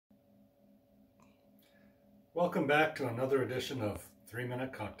Welcome back to another edition of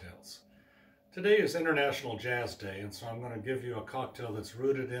 3-Minute Cocktails. Today is International Jazz Day, and so I'm going to give you a cocktail that's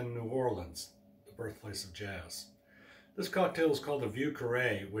rooted in New Orleans, the birthplace of jazz. This cocktail is called the Vieux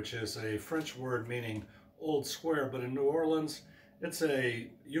Carre, which is a French word meaning old square, but in New Orleans it's a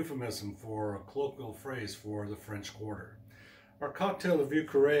euphemism for a colloquial phrase for the French Quarter. Our cocktail, the Vieux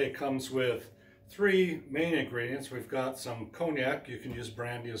Carre, comes with 3 main ingredients. We've got some cognac, you can use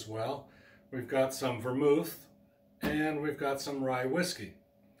brandy as well. We've got some vermouth, and we've got some rye whiskey.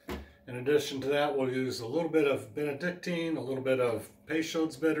 In addition to that, we'll use a little bit of Benedictine, a little bit of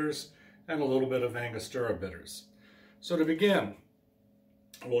Peychaud's bitters, and a little bit of Angostura bitters. So to begin,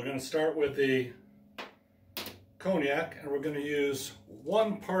 we're going to start with the cognac, and we're going to use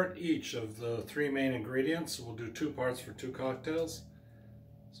 1 part each of the 3 main ingredients. We'll do 2 parts for 2 cocktails.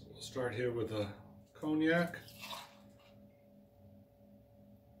 So we'll start here with the cognac.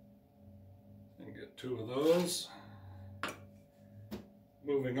 And get 2 of those.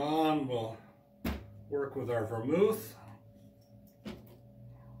 Moving on, we'll work with our vermouth.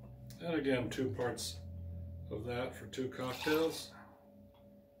 And again, 2 parts of that for 2 cocktails.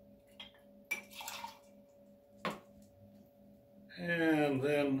 And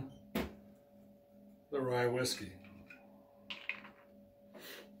then the rye whiskey.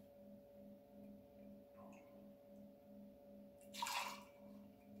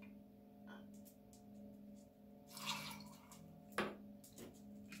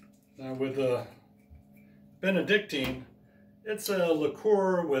 Now with the Benedictine, it's a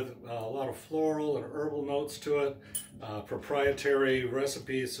liqueur with a lot of floral and herbal notes to it. Proprietary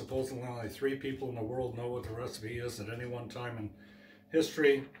recipe. Supposedly only 3 people in the world know what the recipe is at any one time in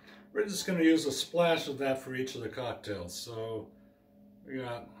history. We're just going to use a splash of that for each of the cocktails. So we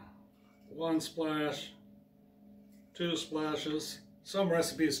got 1 splash, 2 splashes. Some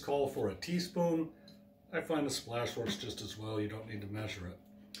recipes call for a teaspoon. I find a splash works just as well. You don't need to measure it.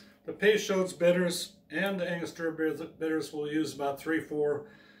 The Peychaud's bitters and the Angostura bitters will use about 3-4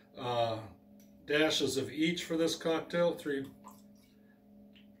 dashes of each for this cocktail. 3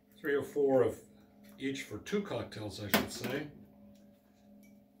 or 4 of each for 2 cocktails, I should say.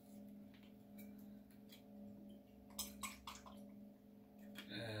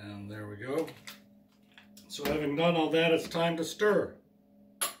 And there we go. So having done all that, it's time to stir.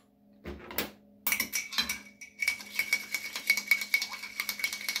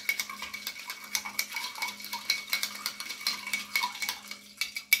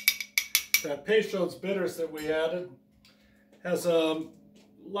 That Peychaud's bitters that we added has a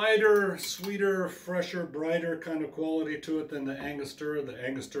lighter, sweeter, fresher, brighter kind of quality to it than the Angostura. The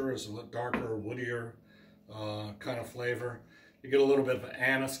Angostura is a darker, woodier kind of flavor. You get a little bit of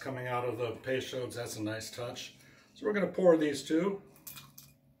anise coming out of the Peychaud's. That's a nice touch. So we're going to pour these 2.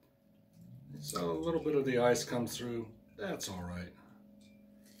 So a little bit of the ice comes through. That's all right.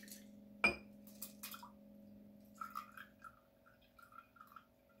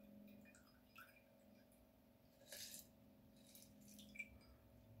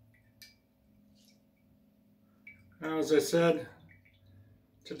 Now, as I said,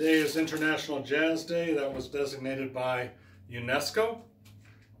 today is International Jazz Day. That was designated by UNESCO.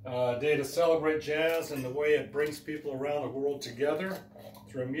 A day to celebrate jazz and the way it brings people around the world together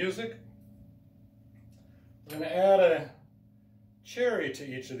through music. I'm going to add a cherry to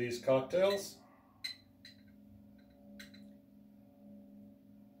each of these cocktails.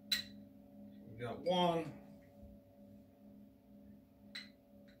 We've got 1.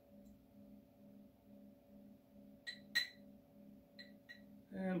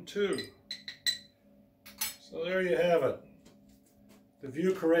 And 2. So there you have it. The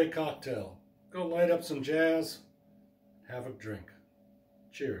Vieux Carre cocktail. Go light up some jazz, have a drink.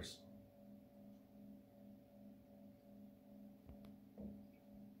 Cheers.